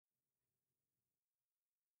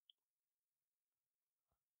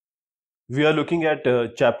We are looking at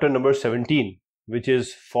chapter number 17, which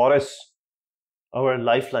is Forests, our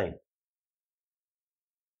lifeline.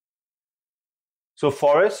 So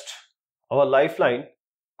forest, our lifeline,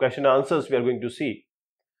 question answers we are going to see.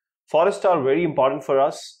 Forests are very important for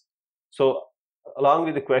us. So along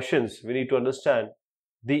with the questions, we need to understand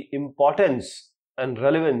the importance and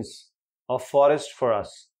relevance of forest for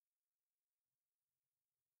us.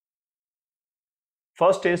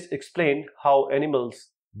 First is explain how animals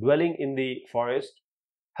dwelling in the forest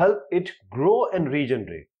help it grow and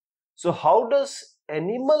regenerate. So how does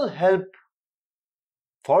animal help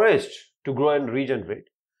forest to grow and regenerate?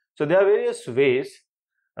 So there are various ways,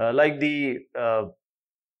 like the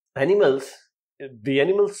animals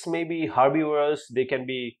may be herbivorous, they can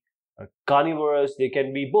be carnivorous, they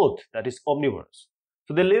can be both, that is omnivorous.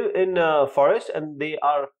 So they live in forest, and they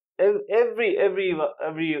are every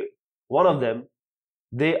one of them,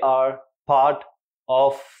 they are part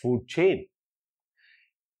of food chain.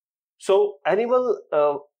 So animal,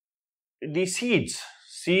 the seeds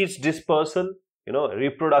dispersal,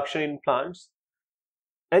 reproduction in plants,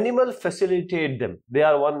 animal facilitate them. They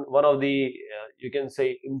are one of the you can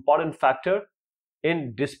say important factor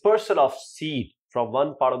in dispersal of seed from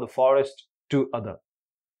one part of the forest to other.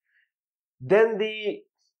 Then the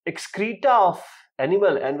excreta of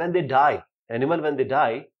animal, and when they die, and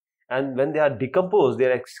when they are decomposed,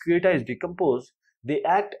 their excreta is decomposed, they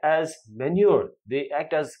act as manure. They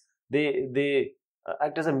act as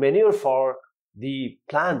a manure for the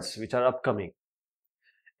plants which are upcoming.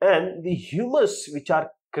 And the humus which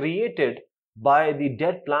are created by the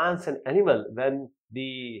dead plants and animal, when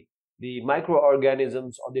the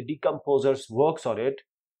microorganisms or the decomposers works on it,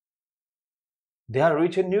 they are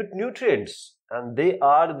rich in nutrients, and they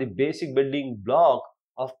are the basic building block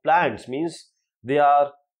of plants. Means they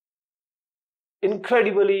are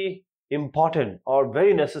incredibly important or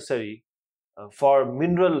very necessary for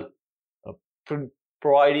mineral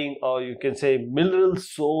providing, or you can say mineral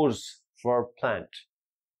source for plant.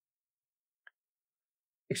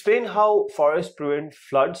 Explain how forests prevent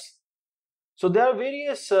floods. So there are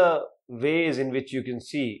various ways in which you can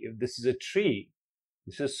see, if this is a tree,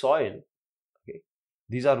 this is soil, okay,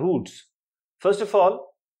 these are roots. First of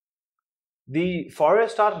all, the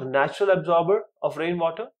forests are natural absorber of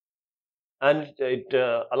rainwater, and it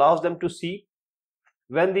allows them to see.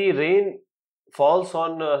 When the rain falls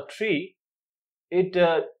on a tree,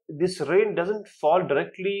 this rain doesn't fall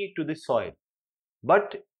directly to the soil,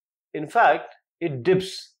 but in fact it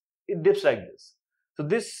dips like this. So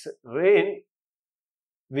this rain,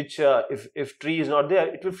 which if tree is not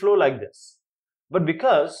there, it will flow like this, but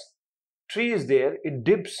because tree is there, it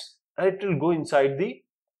dips and it will go inside the,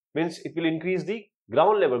 means it will increase the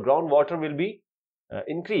ground level, groundwater will be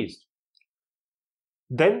increased.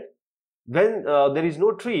 Then when there is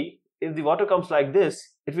no tree, if the water comes like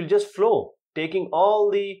this, it will just flow, taking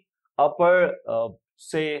all the upper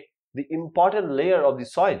say the important layer of the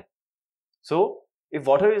soil. So if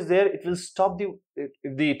water is there, it will stop the, if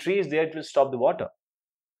the tree is there, it will stop the water.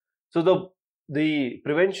 So the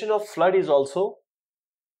prevention of flood is also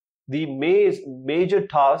the major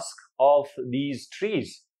task of these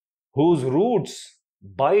trees, whose roots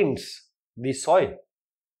binds the soil.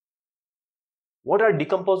 What are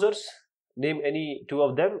decomposers? Name any two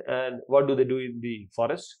of them, and what do they do in the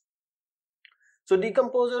forest? So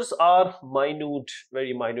decomposers are minute,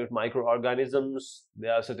 very minute microorganisms.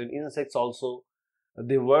 There are certain insects also.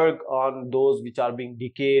 They work on those which are being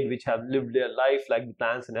decayed, which have lived their life, like the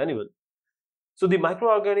plants and animals. So the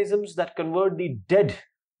microorganisms that convert the dead,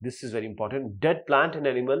 this is very important, dead plant and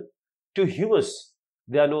animal to humus,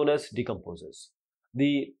 they are known as decomposers.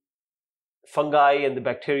 The fungi and the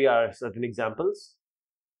bacteria are certain examples.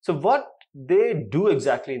 So what they do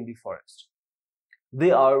exactly in the forest? They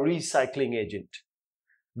are recycling agent.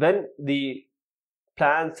 When the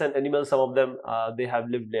plants and animals, some of them, they have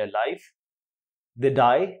lived their life, they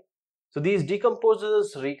die. So these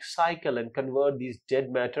decomposers recycle and convert these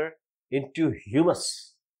dead matter into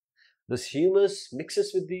humus. This humus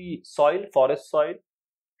mixes with the soil, forest soil,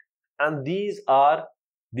 and these are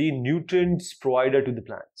the nutrients provider to the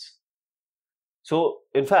plants. So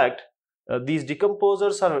in fact, these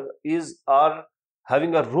decomposers are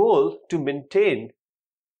having a role to maintain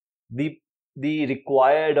the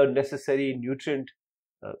required or necessary nutrient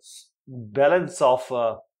balance of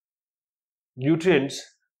nutrients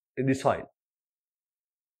in the soil.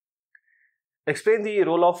 Explain the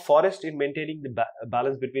role of forest in maintaining the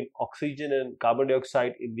balance between oxygen and carbon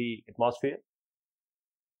dioxide in the atmosphere.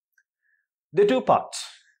 There are two parts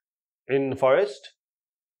in forest.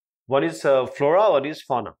 One is flora, one is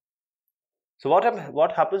fauna. So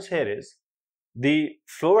what happens here is, the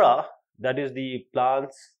flora, that is the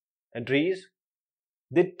plants and trees,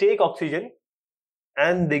 they take oxygen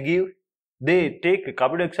and they take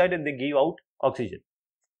carbon dioxide and they give out oxygen.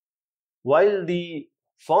 While the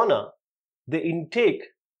fauna, they intake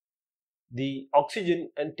the oxygen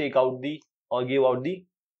and take out or give out the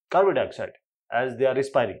carbon dioxide as they are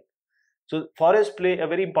respiring. So forests play a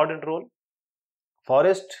very important role.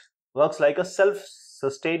 Forest works like a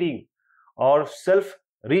self-sustaining or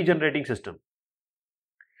self-regenerating system.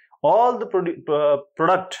 All the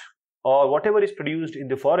product or whatever is produced in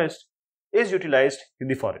the forest is utilized in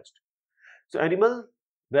the forest. So animal,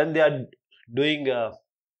 when they are doing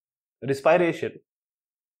respiration,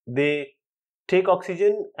 they take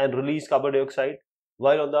oxygen and release carbon dioxide,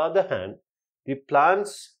 while on the other hand, the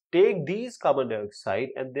plants take these carbon dioxide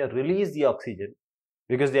and they release the oxygen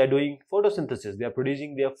because they are doing photosynthesis, they are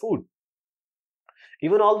producing their food.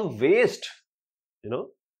 Even all the waste,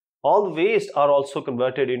 all the waste are also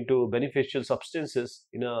converted into beneficial substances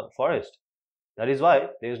in a forest. That is why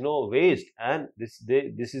there is no waste, and this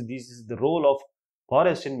is the role of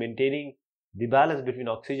forest in maintaining the balance between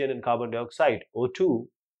oxygen and carbon dioxide, O2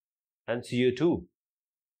 and CO2.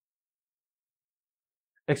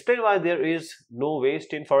 Explain why there is no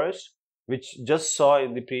waste in forest, which just saw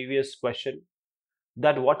in the previous question,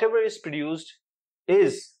 that whatever is produced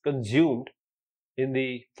is consumed in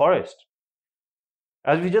the forest.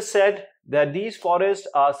 As we just said, that these forests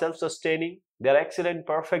are self-sustaining. They are excellent,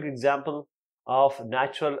 perfect example of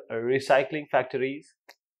natural recycling factories.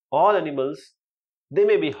 All animals, they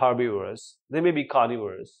may be herbivores, they may be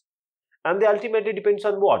carnivores, and they ultimately depends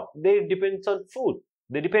on what? They depend on food.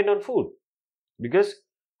 They depend on food because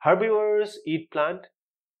herbivores eat plant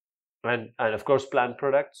and of course plant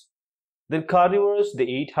products. Then carnivores, they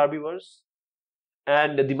eat herbivores,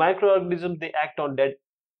 and the microorganisms, they act on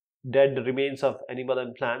dead remains of animal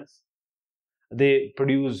and plants. They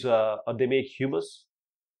produce or they make humus.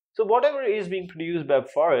 So whatever is being produced by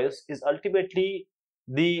forest is ultimately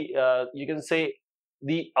the you can say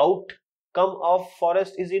the outcome of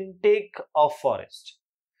forest is intake of forest.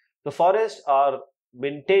 The forests are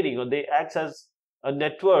maintaining, or they act as a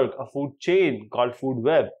network, a food chain called food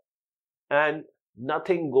web, and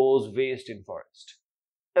nothing goes waste in forest.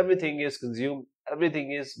 Everything is consumed,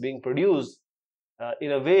 everything is being produced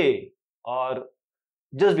in a way or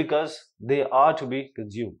just because they are to be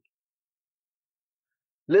consumed.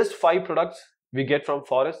 List 5 products we get from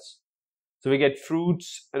forests. So we get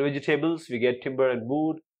fruits and vegetables, we get timber and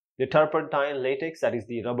wood, the turpentine latex, that is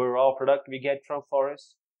the rubber raw product we get from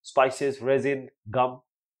forests, spices, resin, gum,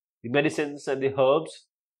 the medicines and the herbs.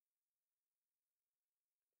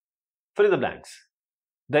 Fill in the blanks.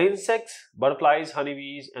 The insects, butterflies,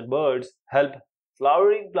 honeybees and birds help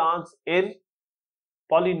flowering plants in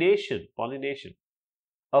pollination.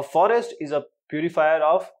 A forest is a purifier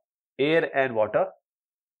of air and water.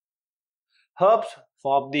 Herbs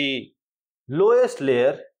form the lowest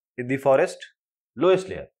layer in the forest, lowest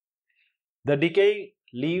layer. The decaying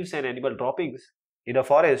leaves and animal droppings in a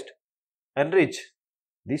forest enrich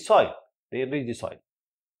the soil. They enrich the soil.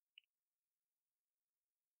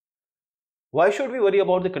 Why should we worry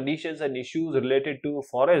about the conditions and issues related to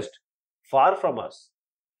forest far from us?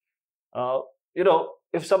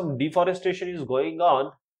 If some deforestation is going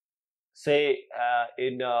on, say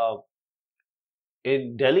in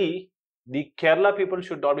Delhi, the Kerala people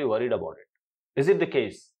should not be worried about it. Is it the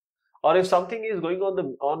case? Or if something is going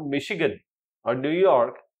on Michigan or New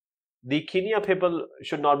York, the Kenya people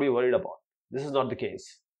should not be worried about. This is not the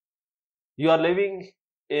case. You are living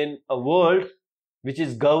in a world which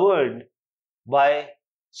is governed by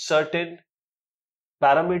certain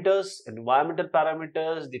parameters, environmental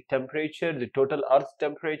parameters, the temperature, the total earth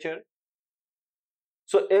temperature.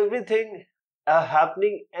 So everything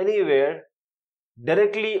happening anywhere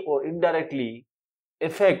directly or indirectly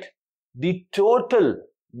affect the total,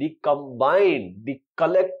 the combined, the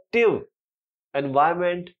collective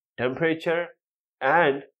environment, temperature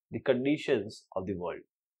and the conditions of the world.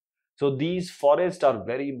 So these forests are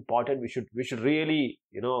very important. We should really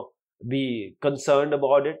be concerned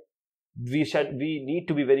about it. We need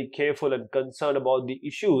to be very careful and concerned about the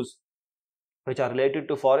issues which are related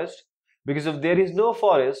to forest, because if there is no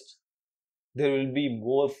forest, there will be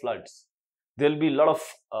more floods. There will be a lot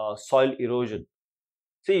of soil erosion.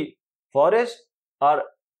 See, forests are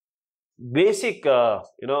basic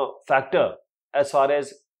factor as far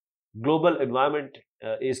as global environment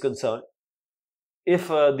is concerned. If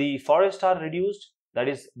the forests are reduced, that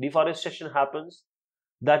is deforestation happens,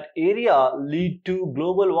 that area lead to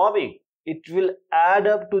global warming. It will add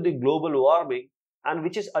up to the global warming, and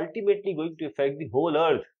which is ultimately going to affect the whole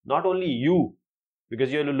earth, not only you,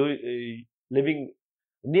 because you are living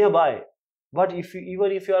nearby, But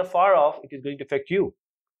even if you are far off, it is going to affect you.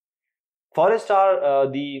 Forests are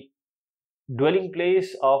the dwelling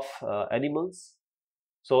place of animals.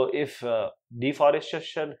 So if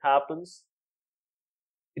deforestation happens,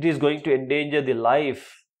 it is going to endanger the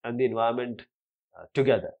life and the environment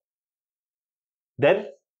together. Then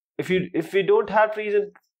if we don't have trees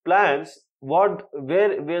and plants, where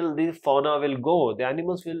will the fauna will go? The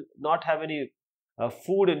animals will not have any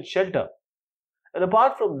food and shelter. And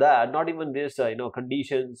apart from that, not even this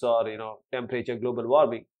conditions or temperature, global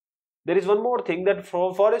warming, there is one more thing, that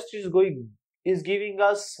forest is giving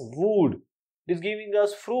us wood, it is giving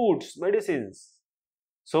us fruits, medicines.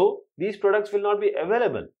 So these products will not be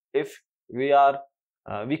available if we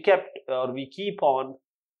keep on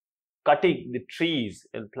cutting the trees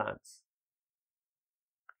and plants.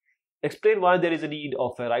 Explain why there is a need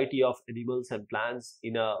of variety of animals and plants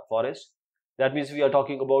in a forest. That means we are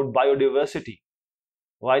talking about biodiversity.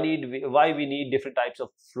 Why we need different types of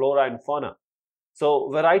flora and fauna. So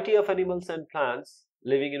variety of animals and plants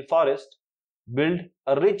living in forest build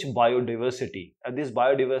a rich biodiversity, and this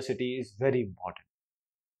biodiversity is very important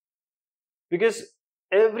because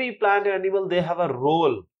every plant and animal, they have a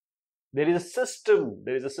role. There is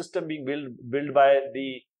a system being built by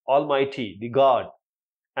the Almighty, the God.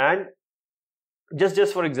 And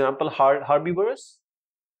just for example, herbivores,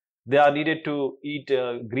 they are needed to eat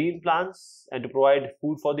green plants and to provide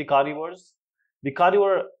food for the carnivores. The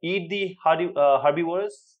carnivore eat the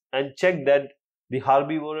herbivores and check that the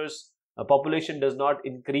herbivores population does not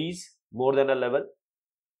increase more than a level.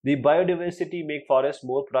 The biodiversity make forest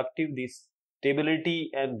more productive. The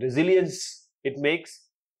stability and resilience it makes.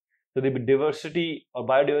 So the diversity or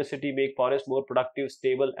biodiversity make forest more productive,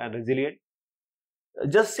 stable and resilient.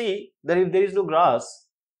 Just see that if there is no grass,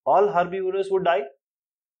 all herbivores would die.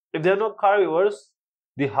 If there are no carnivores,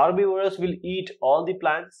 the herbivores will eat all the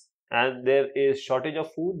plants and there is shortage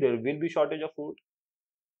of food, there will be shortage of food.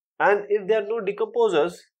 And if there are no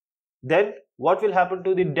decomposers, then what will happen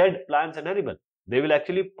to the dead plants and animals? They will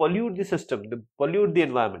actually pollute the system, they pollute the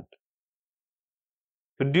environment.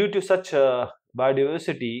 So due to such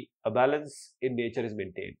biodiversity, a balance in nature is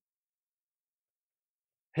maintained.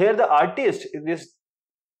 Here the artist in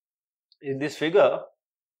this figure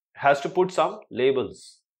has to put some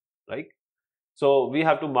labels, right? So we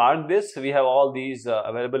have to mark this. We have all these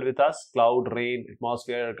available with us: cloud, rain,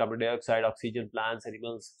 atmosphere, carbon dioxide, oxygen, plants,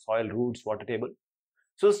 animals, soil, roots, water table.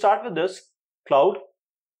 So start with this cloud.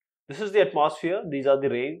 This is the atmosphere. These are the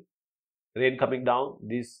rain coming down.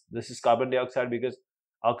 This is carbon dioxide, because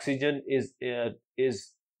oxygen is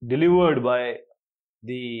delivered by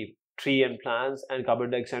the tree and plants, and carbon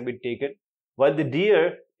dioxide be taken, while the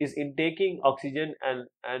deer is intaking oxygen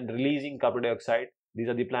and releasing carbon dioxide. These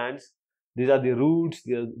are the plants, these are the roots,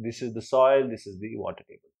 this is the soil, this is the water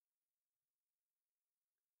table.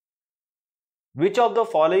 Which of the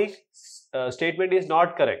following statement is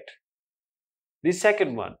not correct? The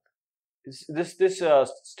second one. This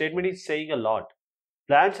statement is saying a lot.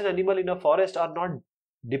 Plants and animals in a forest are not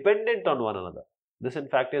dependent on one another. This in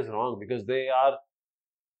fact is wrong, because they are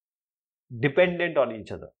dependent on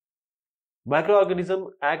each other.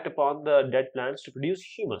 Microorganisms act upon the dead plants to produce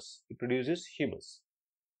humus. It produces humus.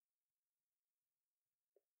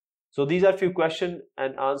 So these are few question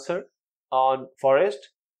and answer on forest.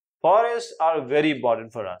 Forests are very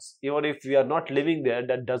important for us. Even if we are not living there,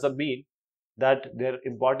 that doesn't mean that their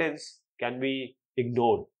importance can be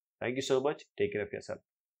ignored. Thank you so much. Take care of yourself.